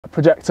A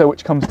projector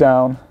which comes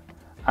down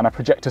and a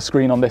projector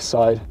screen on this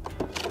side.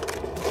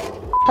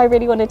 I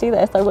really want to do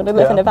this. I want to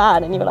live in a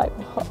van. And you were like,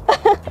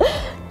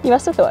 what? You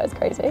must have thought I was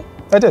crazy.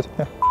 I did,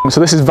 yeah.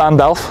 So this is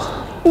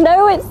VanLife.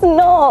 No, it's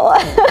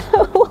not.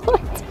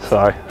 What?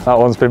 Sorry, that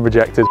one's been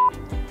rejected.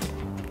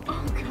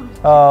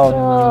 Oh,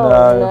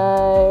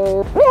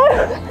 no.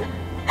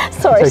 No.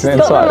 Sorry, she's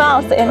got the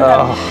mouse in her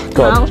mouth.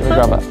 God, let me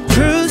grab that.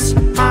 Cruise,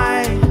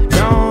 I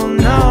don't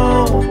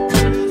know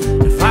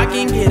if I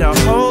can get a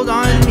hold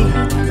on me.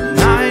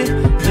 I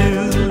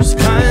lose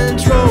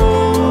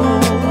control.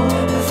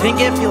 I think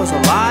it feels a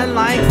lot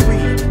like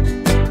freedom.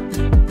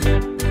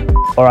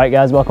 Alright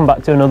guys, welcome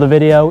back to another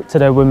video.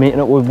 Today we're meeting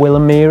up with Will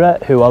and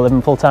Meera, who are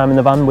living full time in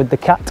the van with the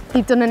cat.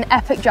 You've done an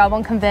epic job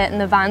on converting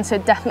the van, so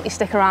definitely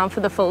stick around for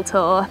the full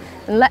tour.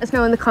 And let us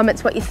know in the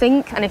comments what you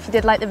think, and if you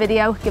did like the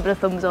video, give it a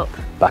thumbs up.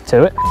 Back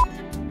to it.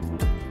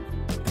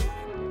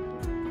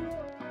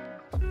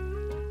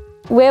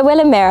 We're Will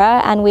and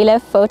Meera, and we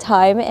live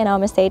full-time in our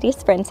Mercedes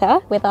Sprinter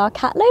with our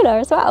cat Lola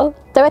as well.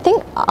 So I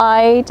think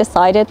I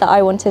decided that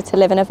I wanted to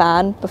live in a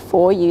van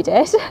before you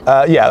did.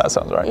 Yeah, that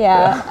sounds right.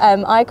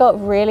 Yeah, I got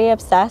really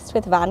obsessed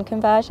with van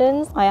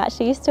conversions. I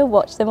actually used to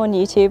watch them on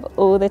YouTube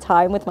all the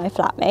time with my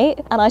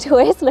flatmate, and I'd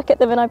always look at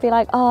them and I'd be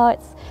like, oh,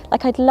 it's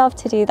like I'd love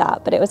to do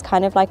that, but it was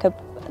kind of like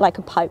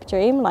a pipe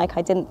dream. Like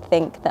I didn't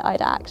think that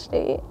I'd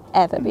actually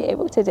ever be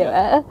able to do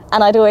it.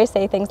 And I'd always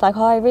say things like,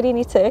 oh, I really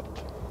need to,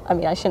 I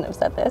mean, I shouldn't have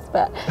said this,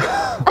 but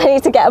I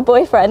need to get a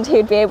boyfriend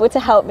who'd be able to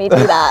help me do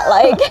that.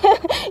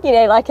 Like, you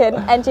know, like an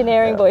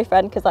engineering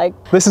boyfriend, because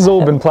this has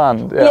all been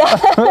planned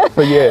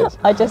for years.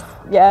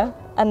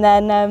 And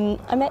then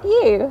I met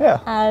you,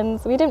 and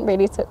we didn't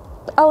really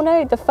oh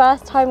no, the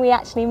first time we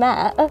actually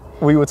met.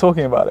 We were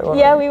talking about it, weren't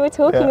we? Yeah, we were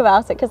talking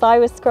about it, because I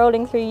was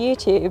scrolling through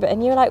YouTube,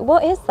 and you were like,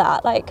 what is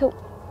that? Like,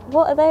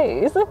 what are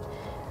those?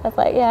 I was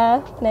like,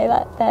 yeah,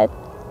 no,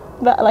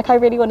 but like, I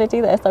really want to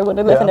do this. I want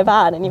to live in a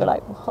van. And you were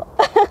like, what?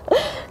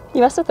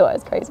 You must have thought I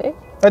was crazy.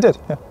 I did,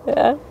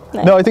 yeah.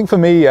 Yeah. No, I think for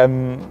me,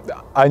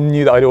 I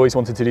knew that I'd always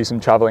wanted to do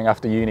some travelling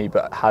after uni,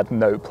 but had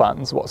no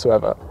plans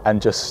whatsoever.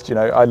 And just, you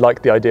know, I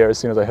liked the idea as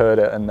soon as I heard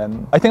it. And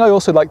then I think I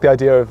also liked the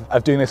idea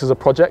of doing this as a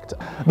project.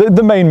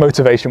 The main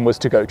motivation was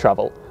to go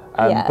travel.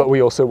 But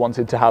we also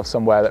wanted to have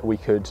somewhere that we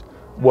could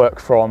work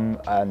from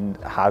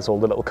and has all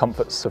the little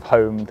comforts of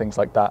home and things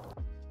like that.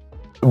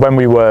 When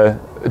we were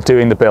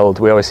doing the build,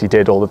 we obviously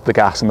did all of the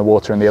gas and the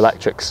water and the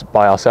electrics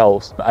by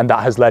ourselves. And that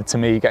has led to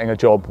me getting a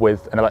job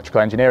with an electrical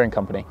engineering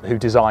company who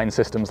design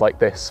systems like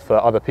this for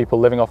other people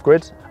living off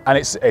grid. And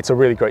it's a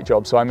really great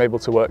job. So I'm able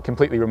to work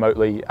completely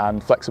remotely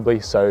and flexibly.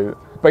 So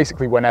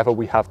basically whenever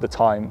we have the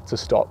time to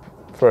stop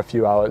for a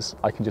few hours,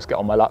 I can just get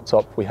on my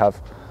laptop. We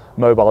have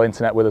mobile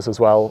internet with us as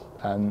well.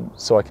 And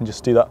so I can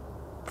just do that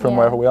from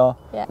wherever we are.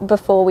 Yeah.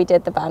 Before we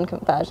did the van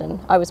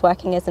conversion, I was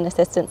working as an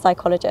assistant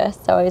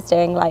psychologist, so I was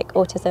doing like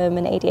autism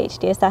and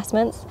ADHD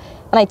assessments,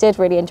 and I did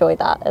really enjoy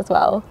that as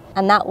well.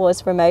 And that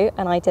was remote,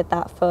 and I did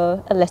that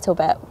for a little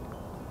bit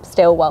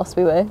still whilst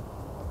we were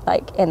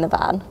like in the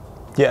van.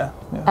 Yeah.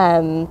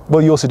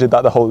 Well, you also did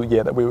that the whole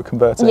year that we were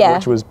converting,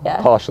 which was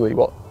partially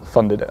what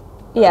funded it.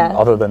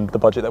 Other than the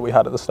budget that we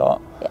had at the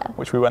start,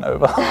 which we went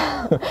over.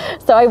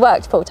 So I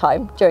worked full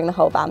time during the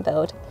whole van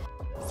build.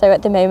 So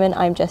at the moment,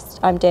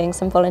 I'm doing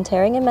some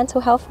volunteering in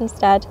mental health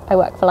instead. I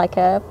work for like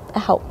a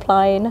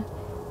helpline,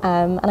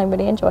 and I'm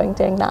really enjoying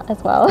doing that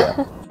as well.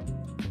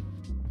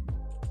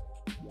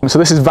 So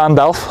this is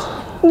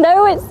VanLife.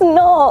 No, it's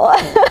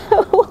not.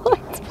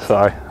 What?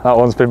 Sorry, that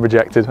one's been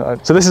rejected.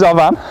 So this is our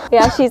van.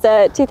 Yeah, she's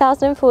a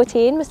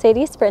 2014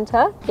 Mercedes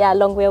Sprinter. Yeah,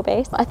 long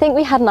wheelbase. I think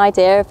we had an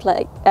idea of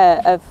like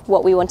of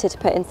what we wanted to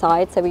put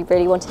inside. So we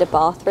really wanted a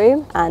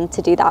bathroom, and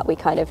to do that, we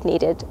kind of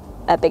needed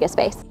a bigger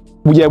space.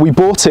 Yeah, we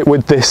bought it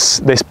with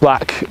this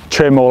black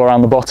trim all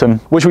around the bottom,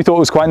 which we thought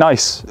was quite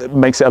nice. It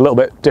makes it a little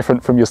bit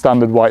different from your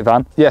standard white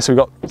van. Yeah, so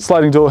we've got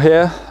sliding door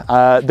here.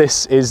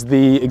 This is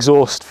the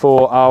exhaust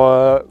for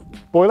our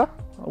boiler,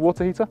 our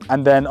water heater.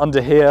 And then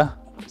under here,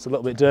 it's a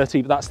little bit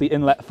dirty, but that's the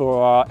inlet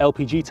for our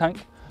LPG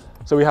tank.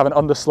 So we have an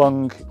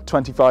underslung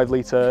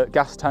 25-litre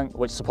gas tank,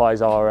 which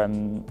supplies our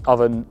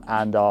oven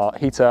and our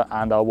heater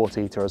and our water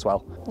heater as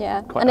well.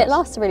 Yeah, and it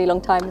lasts a really long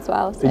time as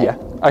well. So. Yeah,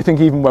 I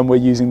think even when we're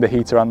using the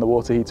heater and the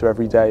water heater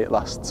every day, it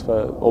lasts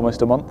for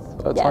almost a month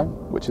at a time,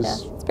 which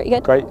is it's pretty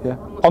good. Great, yeah.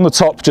 On the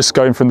top, just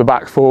going from the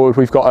back forward,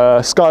 we've got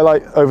a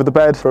skylight over the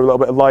bed for a little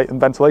bit of light and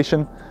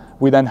ventilation.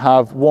 We then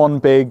have one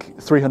big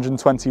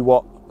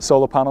 320-watt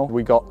solar panel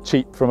we got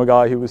cheap from a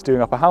guy who was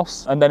doing up a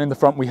house, and then in the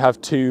front we have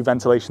two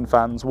ventilation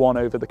fans, one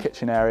over the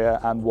kitchen area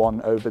and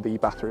one over the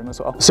bathroom as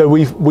well. So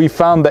we've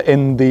found that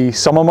in the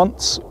summer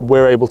months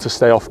we're able to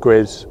stay off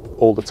grid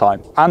all the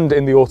time, and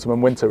in the autumn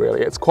and winter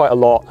really it's quite a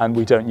lot, and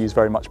we don't use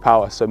very much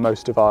power, so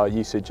most of our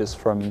usage is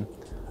from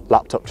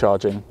laptop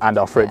charging, and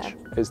our fridge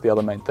is the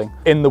other main thing.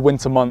 In the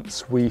winter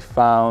months we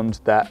found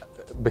that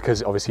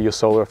because obviously your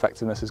solar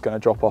effectiveness is going to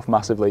drop off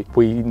massively,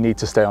 we need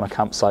to stay on a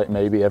campsite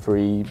maybe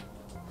every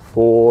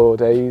 4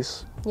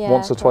 days,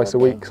 once or twice a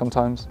week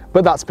sometimes.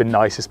 But that's been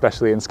nice,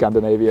 especially in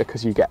Scandinavia,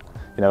 because you get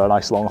you know, a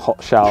nice long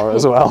hot shower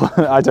as well.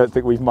 I don't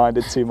think we've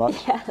minded too much.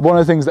 Yeah. One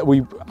of the things that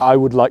I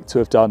would like to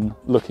have done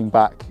looking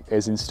back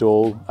is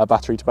install a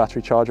battery to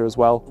battery charger as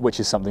well, which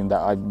is something that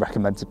I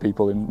recommend to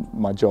people in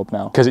my job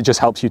now, because it just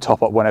helps you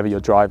top up whenever you're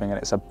driving,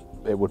 and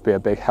it would be a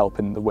big help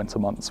in the winter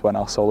months when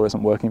our solar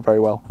isn't working very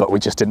well. But we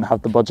just didn't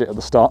have the budget at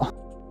the start.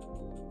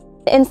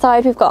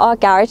 Inside we've got our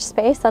garage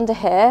space under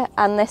here,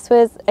 and this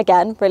was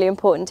again really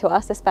important to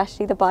us,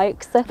 especially the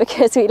bikes,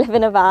 because we live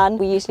in a van.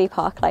 We usually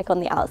park like on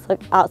the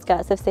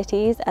outskirts of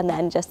cities and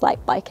then just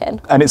like bike in.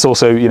 And it's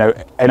also, you know,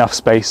 enough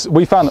space.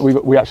 We found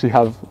that we actually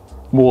have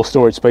more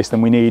storage space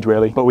than we need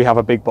really, but we have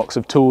a big box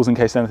of tools in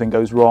case anything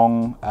goes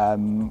wrong.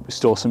 We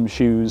store some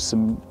shoes,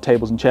 some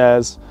tables and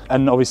chairs,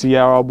 and obviously,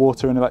 yeah, our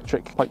water and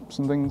electric pipes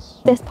and things.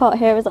 This part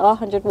here is our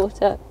 100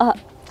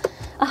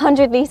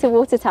 litre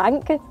water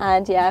tank,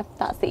 and yeah,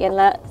 that's the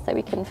inlet, so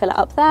we can fill it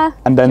up there.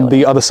 And then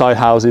the other side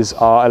houses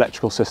our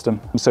electrical system.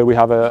 So we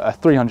have a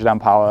 300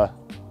 amp hour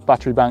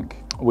battery bank.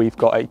 We've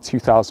got a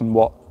 2000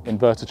 watt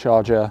inverter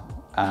charger,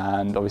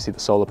 and obviously the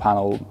solar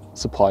panel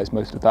supplies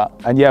most of that.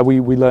 And yeah, we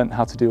learned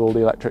how to do all the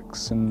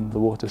electrics and the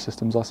water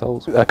systems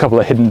ourselves. A couple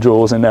of hidden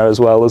drawers in there as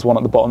well. There's one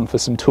at the bottom for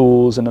some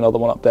tools and another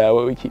one up there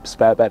where we keep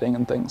spare bedding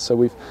and things.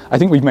 So I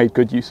think we've made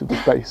good use of the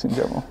space in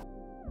general.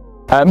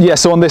 Yeah,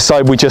 so on this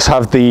side we just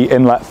have the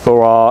inlet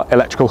for our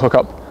electrical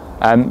hookup.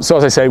 So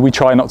as I say, we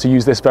try not to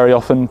use this very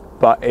often,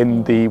 but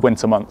in the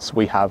winter months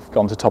we have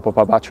gone to top up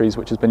our batteries,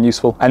 which has been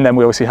useful. And then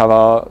we obviously have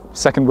our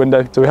second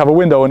window. So we have a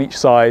window on each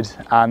side,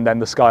 and then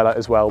the skylight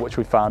as well, which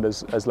we found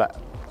has let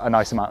a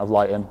nice amount of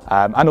light in,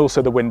 and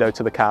also the window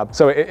to the cab.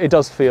 So it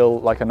does feel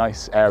like a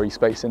nice airy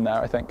space in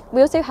there, I think.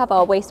 We also have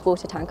our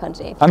wastewater tank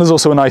underneath. And there's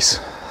also a nice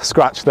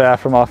scratch there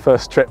from our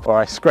first trip where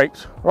I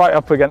scraped right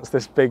up against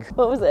this big,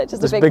 what was it?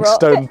 Just this a big rock?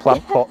 stone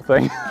plant pot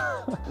thing.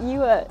 You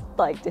were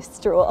like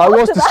distraught. I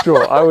was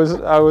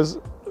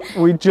distraught.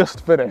 We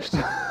just finished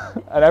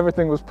and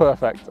everything was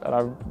perfect, and I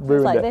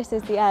ruined like, it. This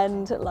is the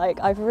end, like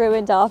I've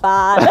ruined our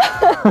van.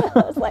 I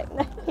was like,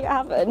 no, you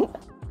haven't.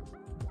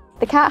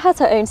 The cat has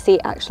her own seat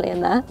actually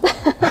in there,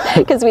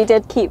 because we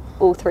did keep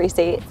all 3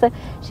 seats. So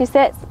she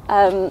sits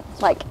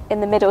like in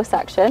the middle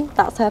section,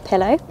 that's her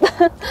pillow.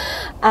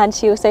 And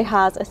she also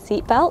has a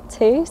seat belt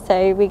too,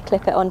 so we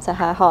clip it onto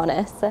her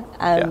harness.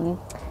 And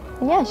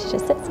yeah, she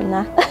just sits in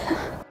there.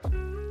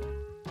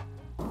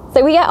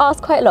 So we get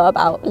asked quite a lot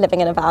about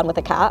living in a van with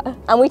a cat,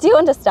 and we do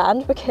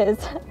understand, because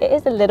it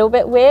is a little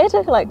bit weird,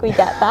 like we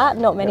get that,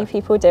 not many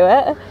people do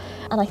it.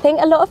 And I think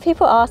a lot of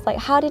people ask, like,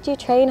 how did you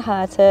train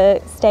her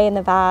to stay in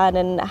the van,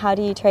 and how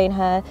do you train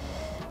her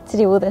to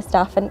do all this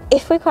stuff? And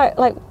if we quite,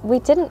 like, we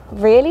didn't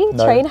really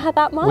train her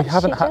that much. We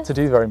haven't had to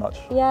do very much.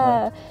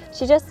 Yeah,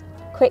 she just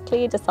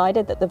quickly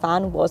decided that the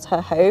van was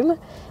her home,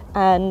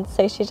 and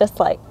so she just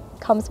like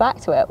comes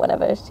back to it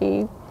whenever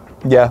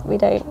we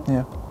don't.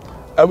 Yeah.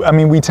 I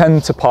mean, we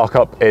tend to park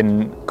up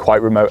in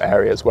quite remote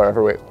areas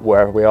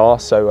wherever we are,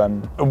 so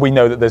we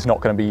know that there's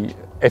not going to be,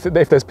 if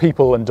there's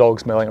people and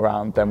dogs milling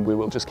around, then we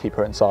will just keep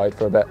her inside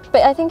for a bit.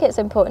 But I think it's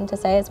important to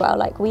say as well,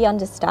 like, we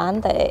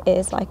understand that it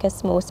is like a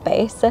small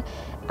space,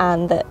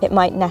 and that it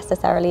might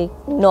necessarily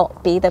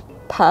not be the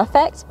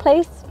perfect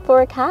place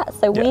for a cat,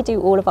 so we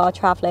do all of our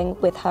travelling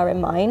with her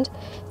in mind.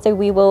 So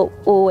we will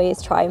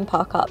always try and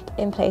park up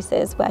in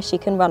places where she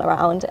can run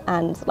around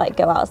and like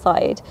go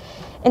outside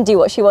and do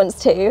what she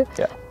wants to.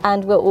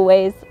 And we'll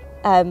always,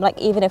 like,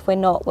 even if we're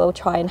not, we'll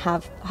try and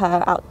have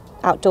her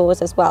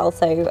outdoors as well.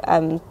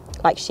 So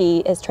like, she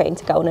is trained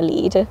to go on a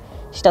lead.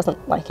 She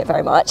doesn't like it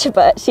very much,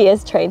 but she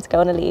is trained to go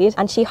on a lead,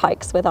 and she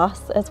hikes with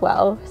us as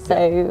well.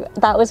 So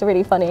that was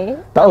really funny.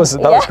 That was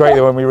great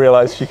when we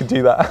realised she could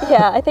do that.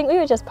 Yeah, I think we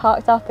were just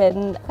parked up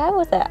in, where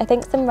was it? I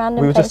think some random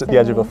place. We were just at the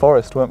edge of a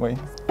forest, weren't we?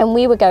 And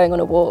we were going on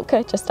a walk,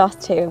 just us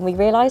two, and we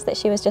realised that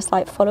she was just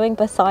like following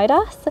beside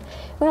us.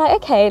 We were like,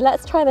 okay,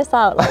 let's try this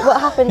out. Like,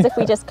 what happens if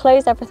we just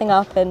close everything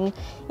up and,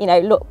 you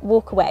know,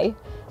 walk away?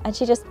 And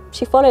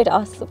she followed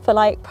us for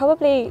like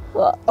probably,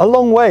 what? A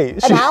long way.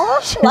 An hour?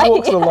 She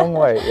walks a long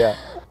way, yeah.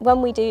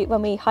 When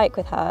we hike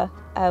with her,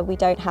 we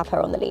don't have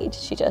her on the lead.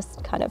 She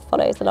just kind of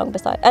follows along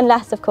beside,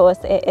 unless of course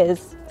it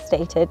is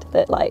stated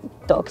that like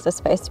dogs are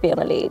supposed to be on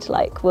a lead,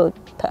 like we'll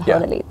put her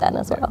on a lead then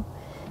as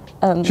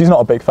well. She's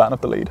not a big fan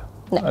of the lead.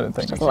 No, I don't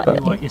think.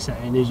 What you're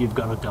saying is you've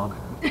got a dog.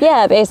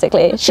 Yeah,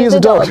 basically. She's a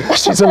dog.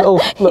 She's a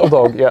little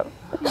dog, yeah.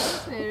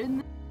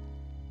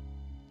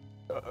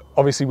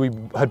 Obviously we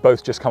had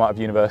both just come out of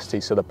university,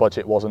 so the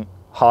budget wasn't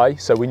high,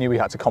 so we knew we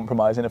had to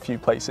compromise in a few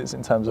places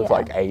in terms of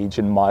like age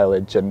and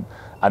mileage and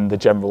the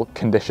general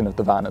condition of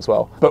the van as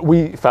well. But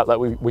we felt like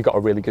we got a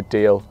really good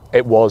deal.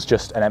 It was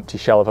just an empty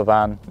shell of a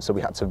van, so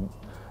we had to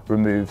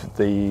remove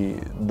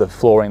the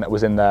flooring that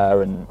was in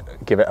there and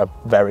give it a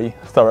very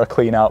thorough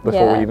clean out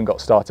before we even got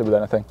started with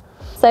anything.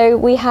 So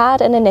we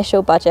had an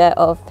initial budget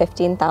of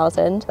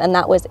 15,000, and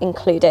that was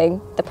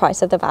including the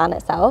price of the van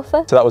itself.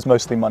 So that was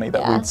mostly money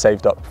that we'd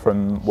saved up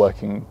from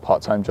working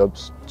part-time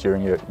jobs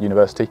during your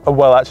university.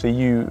 Well, actually,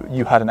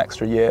 you had an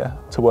extra year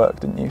to work,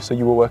 didn't you? So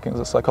you were working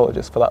as a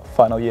psychologist for that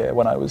final year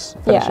when I was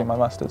finishing my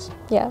masters.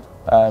 Yeah.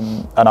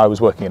 And I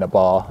was working in a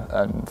bar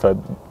and for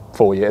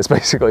 4 years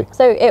basically.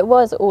 So it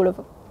was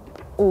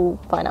all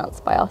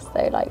financed by us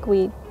though, like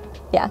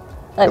yeah.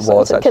 It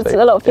was actually. Because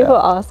a lot of people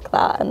ask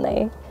that and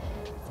they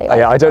say, like,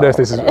 yeah, I don't know if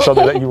this is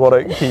something that you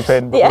want to keep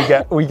in, but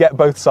Yeah. we get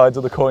both sides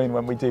of the coin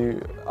when we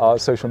do our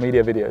social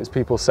media videos.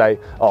 People say,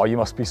 oh, you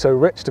must be so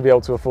rich to be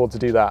able to afford to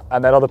do that.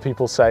 And then other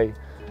people say,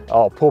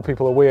 oh, poor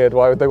people are weird,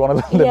 why would they want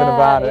to live in a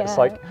van? And it's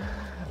like,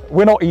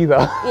 we're not either.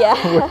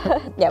 Yeah.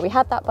 Yeah, we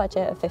had that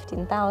budget of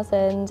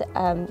 15,000.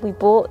 We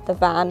bought the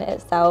van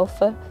itself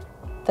for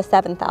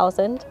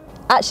 7,000.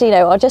 Actually,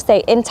 no, I'll just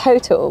say in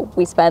total,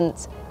 we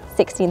spent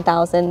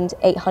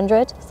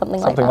 16,800,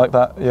 something like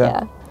that.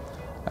 Yeah.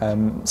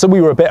 So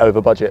we were a bit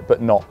over budget,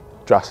 but not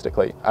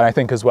drastically. And I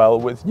think as well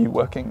with you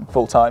working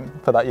full time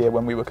for that year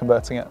when we were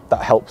converting it,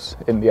 that helps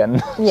in the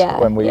end. Yeah,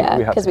 when we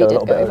had to go a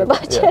little bit over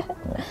budget.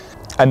 Yeah.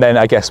 And then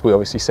I guess we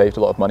obviously saved a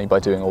lot of money by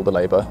doing all the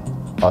labour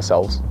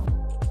ourselves.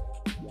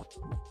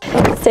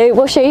 So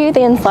we'll show you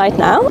the inside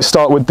now. We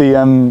start with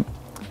the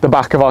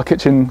back of our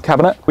kitchen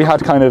cabinet. We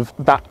had kind of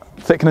that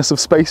thickness of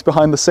space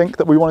behind the sink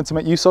that we wanted to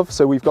make use of.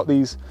 So we've got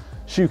these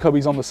shoe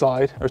cubbies on the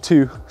side. There are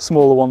two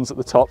smaller ones at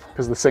the top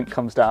because the sink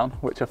comes down,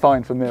 which are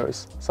fine for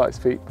Meera's size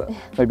feet, but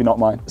maybe not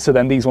mine. So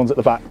then these ones at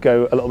the back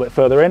go a little bit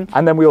further in.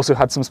 And then we also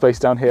had some space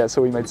down here.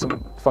 So we made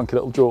some funky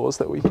little drawers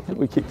that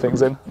we keep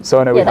things in. So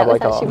I know we have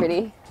like actually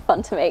really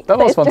fun to make. That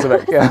was fun to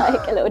make, yeah.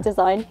 Like a little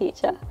design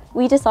feature.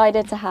 We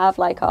decided to have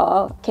like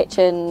our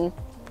kitchen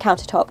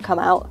countertop come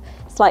out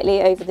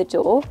slightly over the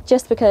door,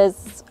 just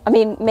because, I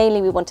mean,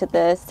 mainly we wanted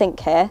the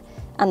sink here,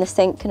 and the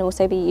sink can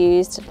also be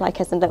used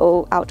like as a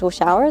little outdoor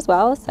shower as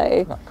well, so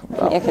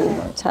I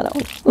can turn it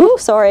on. Ooh,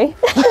 sorry.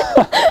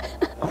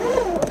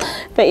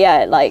 But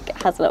yeah, it like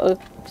has a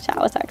little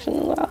shower section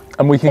as well.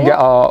 And we can get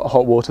our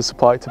hot water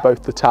supply to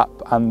both the tap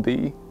and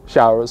the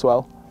shower as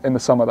well. In the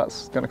summer,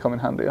 that's going to come in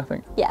handy, I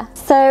think. Yeah.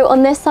 So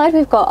on this side,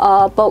 we've got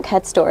our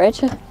bulkhead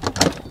storage,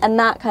 and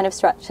that kind of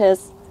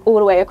stretches all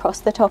the way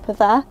across the top of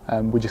there.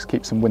 We just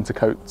keep some winter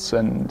coats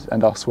and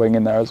our swing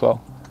in there as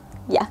well.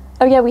 Yeah.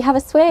 Oh yeah, we have a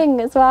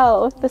swing as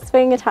well. The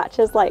swing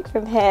attaches like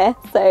from here,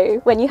 so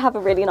when you have a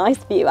really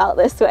nice view out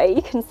this way,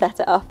 you can set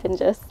it up and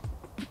just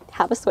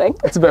have a swing.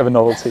 It's a bit of a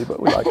novelty,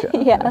 but we like it.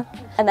 Yeah.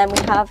 And then we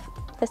have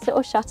this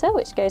little shutter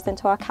which goes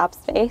into our cab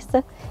space.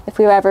 If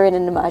we were ever in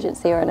an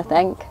emergency or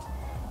anything,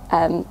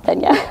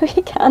 then yeah,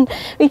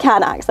 we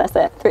can access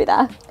it through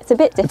there. It's a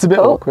bit difficult. It's a bit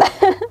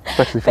awkward,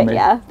 especially for me.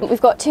 Yeah,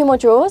 we've got two more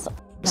drawers.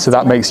 So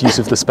that makes use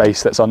of the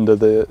space that's under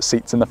the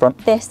seats in the front.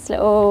 This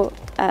little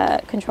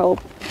control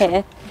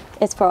here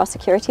is for our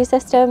security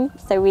system.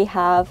 So we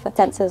have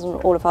sensors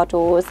on all of our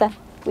doors.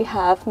 We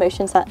have a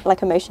motion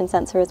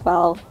sensor as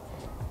well,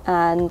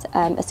 and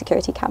a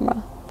security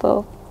camera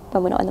for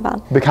when we're not in the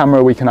van. The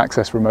camera we can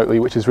access remotely,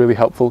 which is really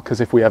helpful,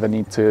 because if we ever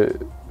need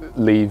to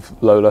leave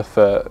Lola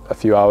for a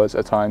few hours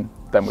at a time,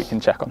 then we can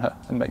check on her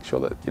and make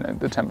sure that, you know,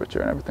 the temperature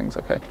and everything's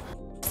okay.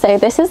 So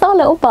this is our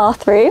little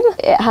bathroom.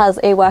 It has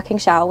a working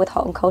shower with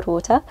hot and cold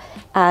water,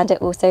 and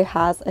it also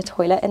has a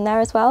toilet in there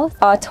as well.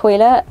 Our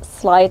toilet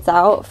slides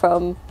out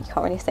from, you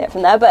can't really see it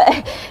from there,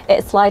 but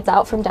it slides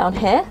out from down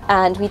here,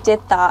 and we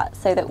did that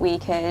so that we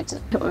could,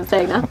 what I'm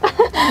saying now?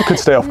 We could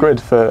stay off grid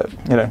for,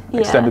 you know,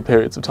 extended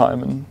periods of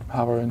time and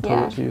have our own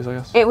toilet to use, I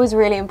guess. It was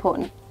really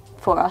important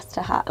for us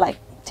to have,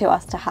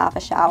 to have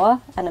a shower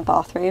and a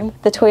bathroom.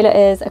 The toilet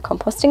is a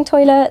composting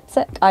toilet.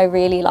 I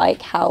really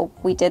like how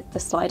we did the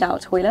slide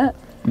out toilet,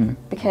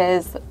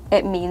 because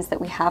it means that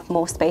we have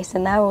more space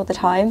in there all the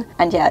time,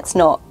 and yeah,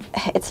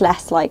 it's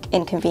less like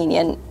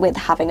inconvenient with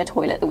having a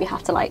toilet that we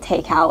have to like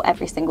take out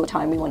every single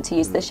time we want to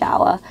use the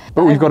shower.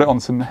 But we've got it on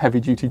some heavy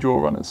duty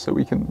drawer runners, so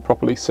we can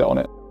properly sit on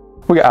it.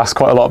 We get asked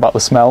quite a lot about the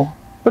smell,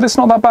 but it's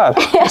not that bad.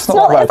 It's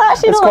not that bad.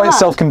 It's quite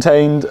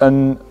self-contained,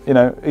 and you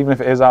know, even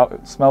if it is out,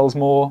 it smells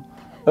more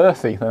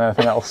earthy than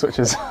anything else, which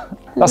is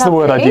that's the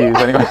word I'd use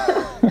anyway.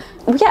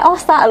 We get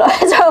asked that a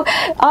lot as well.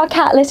 Our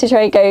cat litter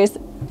tray goes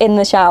in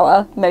the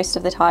shower most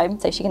of the time,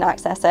 so she can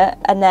access it,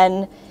 and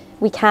then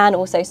we can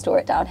also store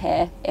it down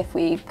here if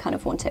we kind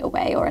of want it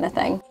away or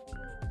anything.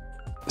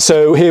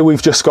 So here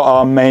we've just got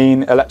our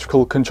main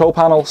electrical control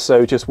panel,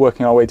 so just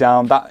working our way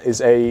down, that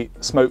is a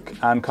smoke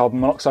and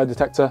carbon monoxide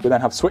detector. We then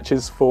have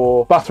switches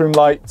for bathroom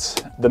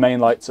light, the main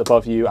lights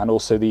above you, and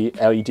also the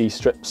LED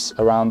strips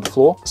around the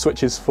floor.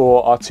 Switches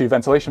for our two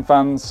ventilation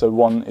fans, so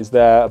one is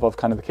there above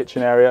kind of the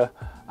kitchen area,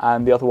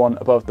 and the other one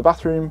above the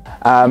bathroom.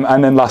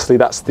 And then lastly,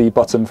 that's the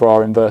button for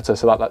our inverter,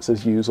 so that lets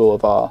us use all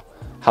of our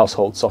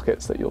household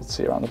sockets that you'll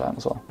see around the van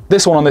as well.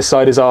 This one on this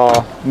side is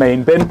our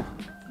main bin,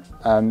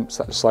 so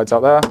that just slides out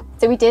there.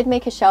 So we did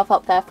make a shelf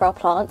up there for our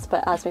plants,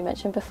 but as we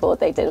mentioned before,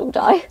 they did all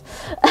die.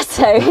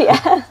 So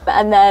yeah,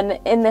 and then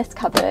in this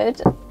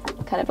cupboard,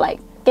 kind of like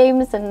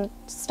games and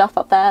stuff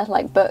up there,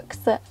 like books,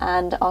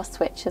 and our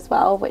switch as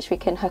well, which we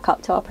can hook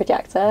up to our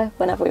projector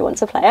whenever we want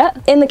to play it.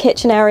 In the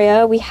kitchen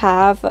area, we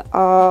have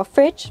our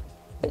fridge,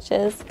 which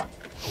is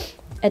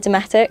a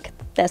Dometic.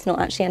 There's not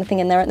actually anything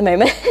in there at the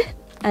moment.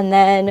 And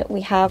then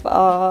we have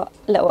our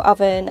little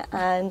oven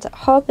and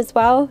hob as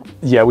well.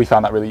 Yeah, we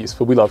found that really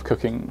useful. We love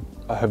cooking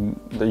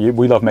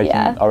we love making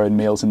our own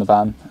meals in the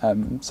van,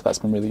 so that's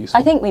been really useful.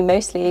 I think we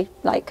mostly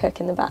like cook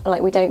in the van,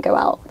 like we don't go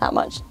out that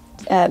much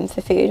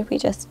for food, we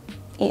just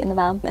eat in the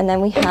van. And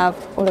then we have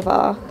all of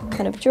our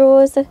kind of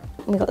drawers.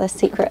 We've got this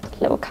secret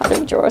little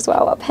cupboard drawer as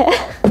well up here.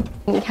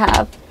 We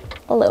have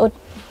a little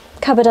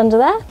cupboard under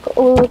there, got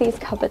all these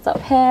cupboards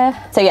up here.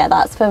 So yeah,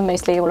 that's for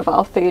mostly all of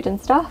our food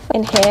and stuff.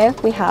 In here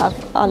we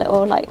have our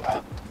little like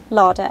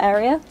larder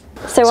area.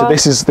 So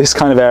this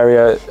kind of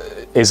area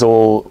is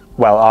all,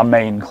 well, our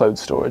main clothes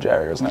storage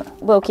area, isn't it?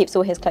 Will keeps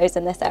all his clothes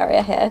in this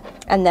area here,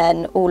 and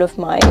then all of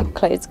my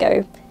clothes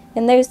go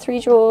in those 3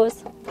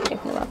 drawers. Open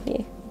them up for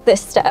you.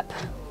 This step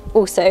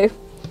also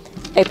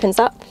opens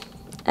up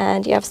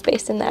and you have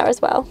space in there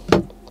as well.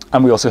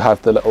 And we also have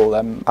the little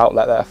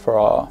outlet there for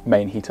our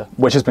main heater,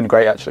 which has been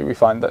great actually. We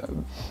find that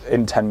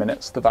in 10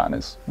 minutes the van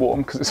is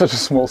warm because it's such a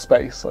small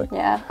space. Like.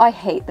 Yeah, I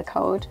hate the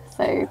cold,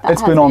 so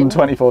it's been on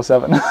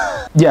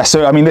 24/7. Yeah,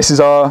 so I mean this is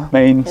our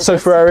main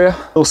sofa area.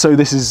 Also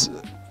this is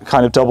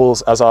kind of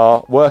doubles as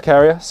our work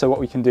area. So what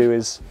we can do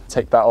is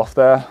take that off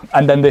there.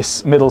 And then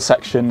this middle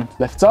section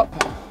lifts up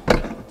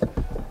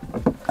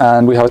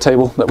and we have a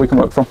table that we can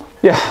work from.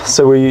 Yeah,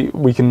 so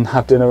we can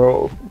have dinner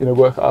or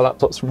work our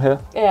laptops from here.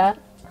 Yeah.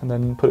 And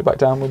then put it back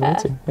down when we're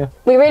eating. Yeah.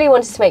 We really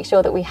wanted to make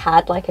sure that we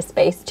had like a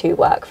space to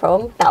work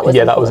from. That was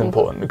that was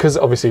important because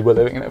obviously we're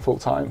living in it full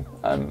time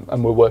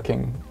and we're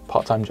working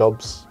part-time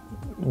jobs.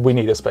 We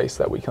need a space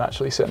that we can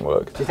actually sit and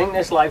work. Do you think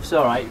this life's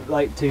all right?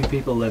 Like 2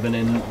 people living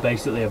in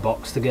basically a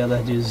box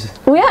together,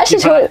 just. We actually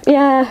talked.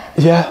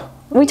 Yeah.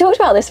 We talked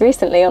about this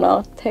recently on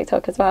our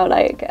TikTok as well.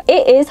 Like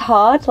it is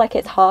hard. Like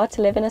it's hard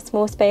to live in a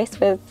small space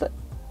with,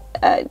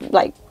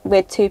 like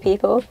with 2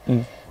 people,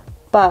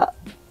 but.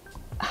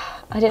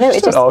 I don't know. We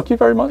don't argue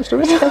very much, do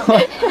we?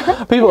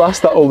 People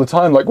ask that all the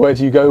time. Like, where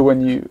do you go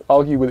when you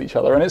argue with each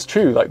other? And it's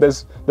true. Like,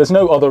 there's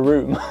no other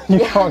room. You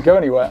can't go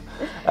anywhere.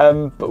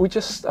 But we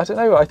just, I don't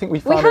know. I think we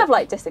have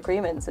like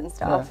disagreements and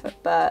stuff,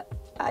 but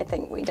I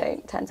think we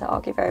don't tend to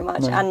argue very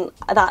much. No. And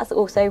that's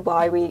also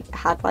why we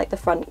had like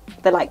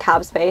the like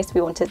cab space.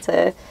 We wanted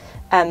to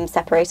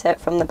separate it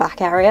from the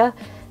back area.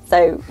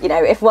 So,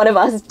 if one of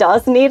us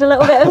does need a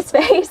little bit of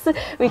space,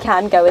 we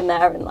can go in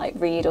there and like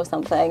read or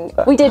something.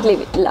 We did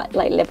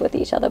live with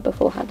each other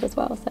beforehand as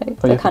well, so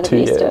we're kind of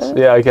used to it.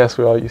 Yeah, I guess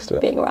we are used to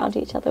it. Being around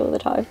each other all the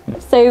time.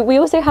 So we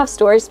also have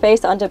storage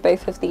space under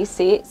both of these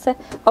seats.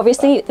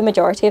 Obviously, the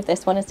majority of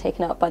this one is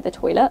taken up by the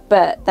toilet,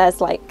 but there's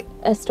like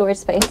a storage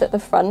space at the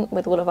front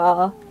with all of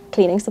our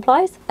cleaning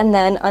supplies. And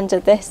then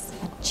under this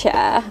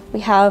chair,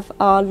 we have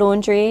our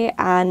laundry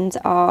and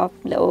our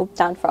little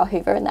stand for our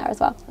Hoover in there as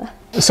well.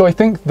 So I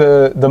think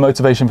the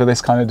motivation for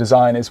this kind of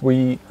design is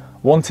we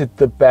wanted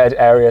the bed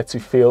area to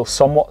feel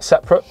somewhat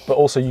separate, but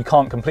also you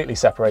can't completely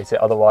separate it,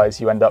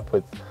 otherwise you end up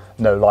with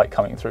no light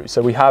coming through.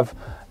 So we have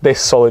this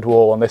solid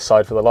wall on this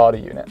side for the larder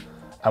unit,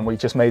 and we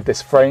just made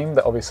this frame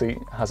that obviously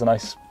has a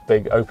nice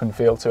big open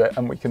feel to it,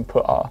 and we can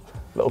put our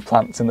little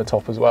plants in the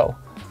top as well.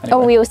 Anyway.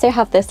 Oh, we also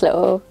have this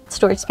little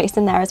storage space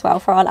in there as well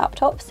for our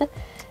laptops.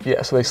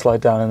 Yeah, so they slide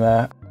down in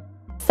there.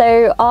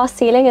 So our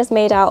ceiling is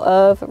made out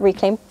of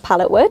reclaimed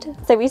pallet wood.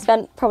 So we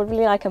spent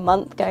probably like a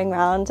month going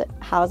around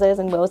houses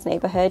in Will's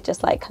neighbourhood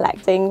just like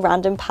collecting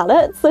random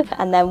pallets,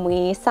 and then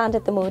we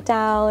sanded them all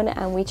down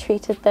and we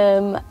treated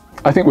them.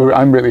 I think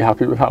I'm really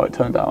happy with how it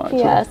turned out actually.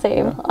 Yeah,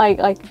 same. Yeah.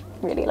 I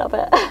really love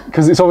it.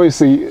 Because it's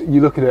obviously,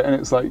 you look at it and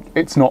it's like,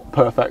 it's not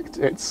perfect,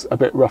 it's a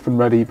bit rough and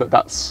ready, but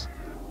that's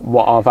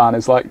what our van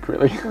is like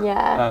really.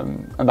 Yeah.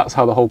 And that's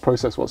how the whole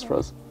process was for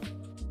us.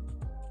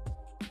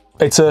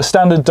 It's a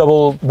standard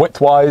double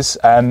width-wise.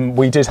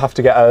 We did have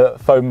to get a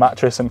foam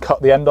mattress and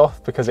cut the end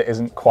off because it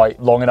isn't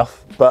quite long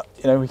enough, but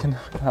we can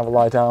have a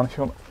lie down if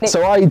you want.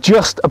 So I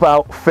just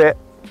about fit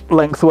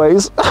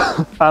lengthways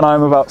and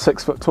I'm about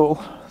 6 foot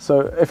tall. So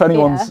if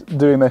anyone's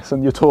doing this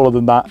and you're taller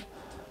than that,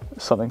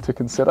 it's something to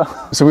consider.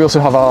 So we also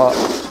have our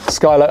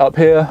skylight up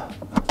here,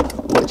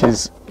 which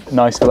is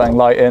nice for letting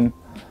light in.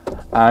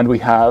 And we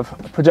have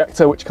a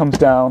projector which comes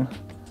down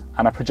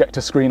and a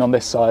projector screen on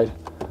this side.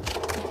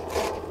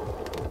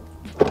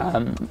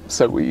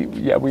 So we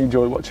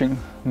enjoy watching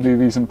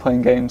movies and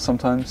playing games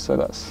sometimes, so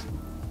that's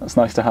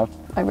nice to have.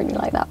 I really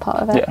like that part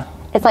of it. Yeah.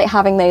 It's like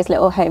having those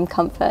little home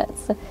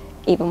comforts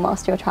even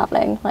whilst you're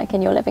travelling, like,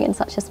 and you're living in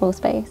such a small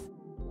space.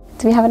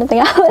 Do we have anything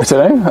else?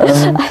 I don't know.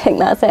 I think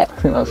that's it. I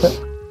think that's it.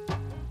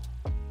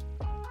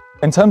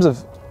 In terms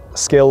of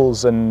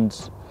skills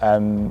and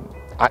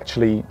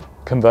actually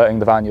converting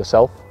the van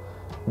yourself,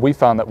 we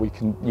found that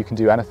you can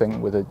do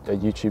anything with a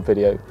YouTube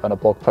video and a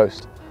blog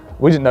post.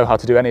 We didn't know how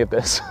to do any of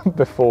this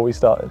before we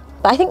started.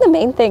 I think the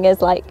main thing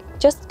is like,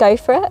 just go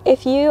for it.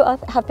 If you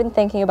have been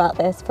thinking about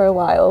this for a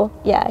while,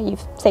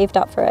 you've saved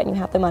up for it and you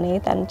have the money,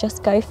 then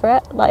just go for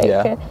it. Like,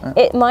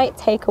 it might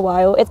take a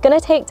while. It's going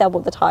to take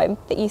double the time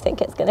that you think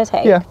it's going to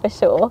take, for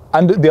sure.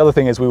 And the other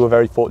thing is we were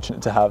very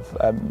fortunate to have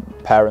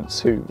parents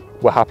who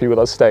were happy with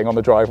us staying on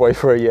the driveway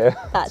for a year.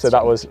 So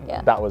that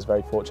was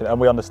very fortunate.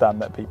 And we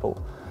understand that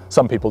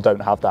some people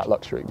don't have that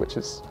luxury, which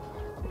is,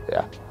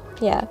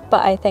 Yeah,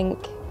 but I think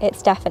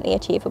it's definitely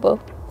achievable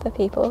for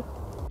people.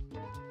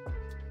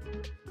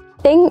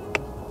 think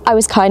I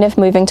was kind of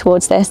moving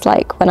towards this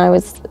like when I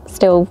was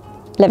still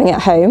living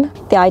at home.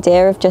 The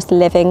idea of just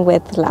living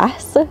with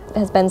less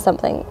has been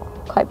something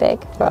quite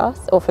big for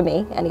us, or for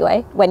me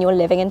anyway. When you're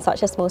living in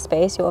such a small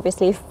space, you're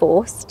obviously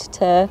forced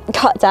to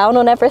cut down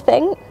on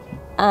everything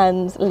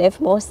and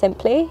live more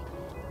simply.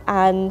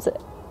 And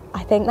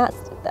I think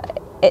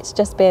it's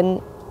just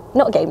been,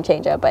 not a game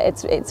changer, but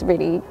it's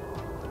really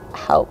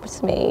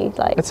helped me.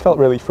 Like, it's felt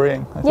really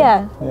freeing, I think.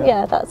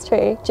 Yeah, that's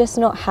true. Just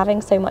not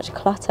having so much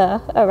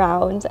clutter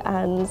around,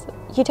 and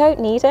you don't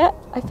need it.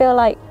 I feel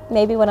like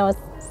maybe when I was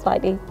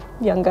slightly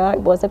younger, I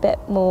was a bit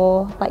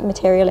more like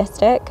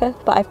materialistic,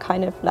 but I've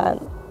kind of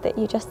learned that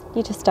you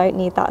just don't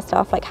need that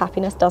stuff. Like,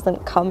 happiness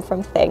doesn't come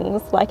from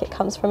things, like it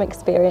comes from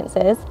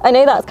experiences. I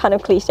know that's kind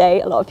of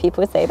cliche, a lot of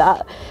people say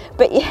that,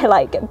 but yeah,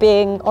 like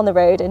being on the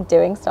road and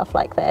doing stuff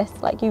like this,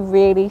 like you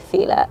really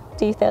feel it.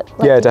 Do you feel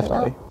like, yeah,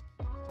 definitely.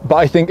 But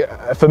I think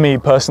for me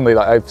personally,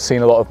 like I've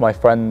seen a lot of my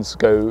friends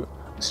go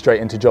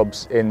straight into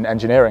jobs in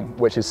engineering,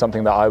 which is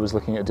something that I was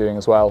looking at doing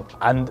as well.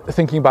 And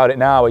thinking about it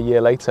now, a year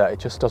later, it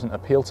just doesn't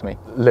appeal to me.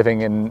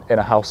 Living in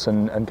a house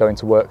and going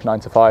to work 9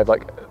 to 5,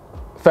 like,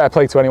 fair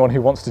play to anyone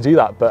who wants to do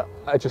that, but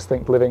I just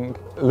think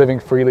living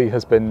freely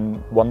has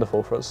been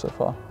wonderful for us so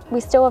far. We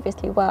still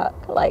obviously work,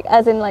 like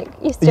as in like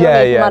you still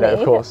need money no,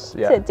 of course,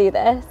 to do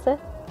this.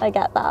 I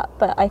get that,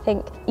 but I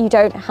think you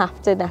don't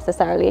have to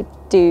necessarily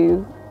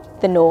do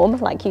the norm.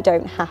 Like, you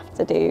don't have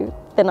to do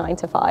the 9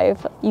 to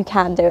 5. You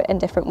can do it in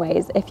different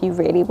ways if you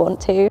really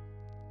want to.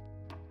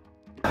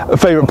 A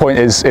favourite point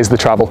is the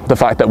travel, the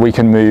fact that we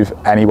can move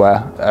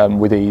anywhere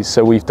with ease.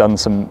 So we've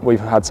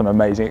had some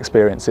amazing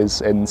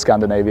experiences in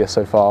Scandinavia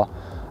so far,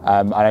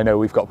 and I know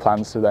we've got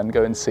plans to then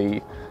go and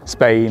see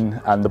Spain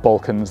and the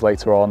Balkans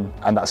later on,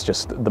 and that's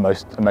just the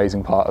most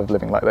amazing part of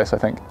living like this, I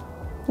think.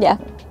 Yeah,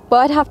 well,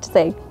 I'd have to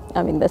say,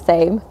 I mean, the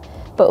same,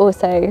 but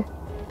also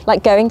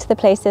like going to the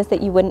places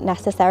that you wouldn't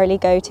necessarily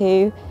go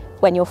to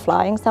when you're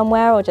flying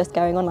somewhere, or just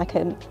going on like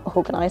an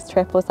organised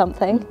trip or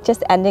something.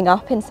 Just ending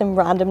up in some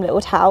random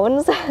little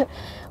towns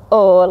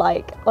or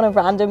like on a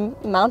random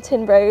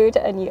mountain road,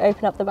 and you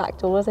open up the back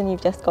doors and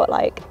you've just got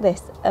like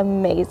this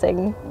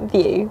amazing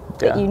view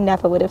that you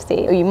never would have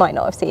seen, or you might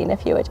not have seen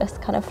if you were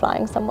just kind of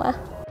flying somewhere.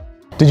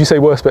 Did you say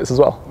worst bits as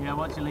well? Yeah,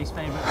 what's your least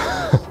favourite?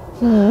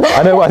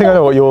 I think I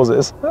know what yours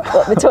is.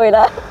 What, the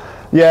toilet?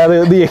 Yeah,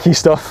 the icky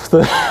stuff,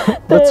 the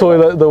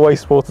toilet, the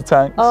wastewater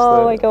tanks.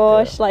 Oh my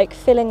gosh, like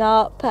filling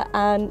up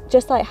and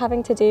just like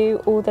having to do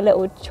all the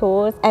little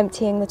chores,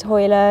 emptying the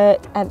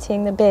toilet,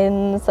 emptying the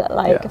bins,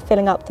 like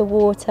filling up the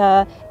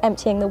water,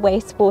 emptying the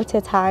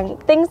wastewater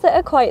tank. Things that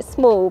are quite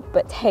small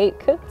but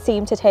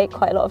seem to take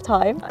quite a lot of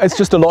time. It's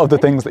just a lot of the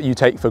things that you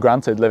take for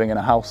granted living in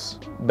a house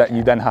that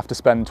you then have to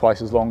spend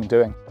twice as long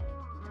doing.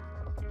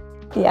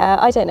 Yeah,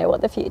 I don't know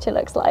what the future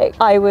looks like.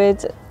 I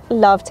would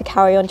love to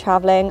carry on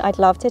travelling. I'd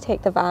love to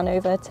take the van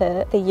over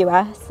to the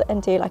US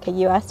and do like a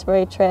US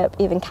road trip,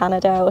 even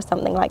Canada or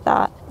something like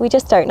that. We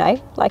just don't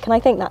know. Like, and I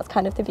think that's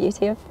kind of the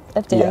beauty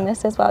of doing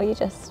this as well.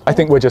 I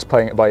think we're just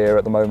playing it by ear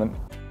at the moment.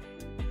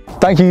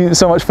 Thank you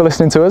so much for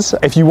listening to us.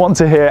 If you want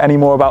to hear any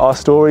more about our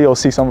story or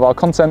see some of our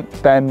content,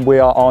 then we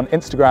are on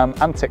Instagram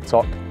and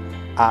TikTok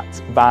at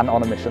Van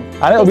on a Mission.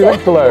 And it'll be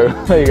linked below.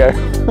 There you go.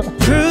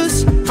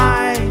 Cruise,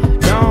 I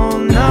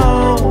don't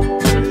know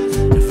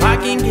if I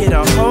can get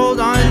a hold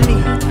on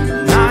me.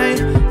 I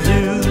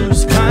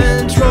lose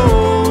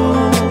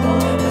control.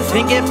 I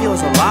think it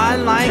feels a lot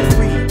like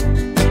free.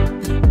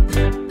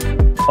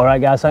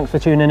 Alright guys, thanks for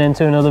tuning in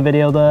to another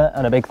video there,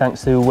 and a big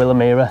thanks to Will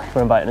Meera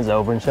for inviting us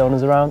over and showing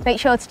us around. Make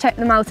sure to check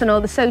them out on all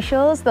the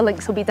socials, the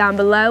links will be down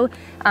below,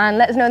 and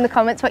let us know in the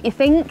comments what you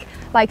think.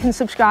 Like and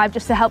subscribe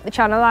just to help the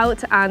channel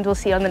out, and we'll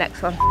see you on the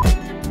next one.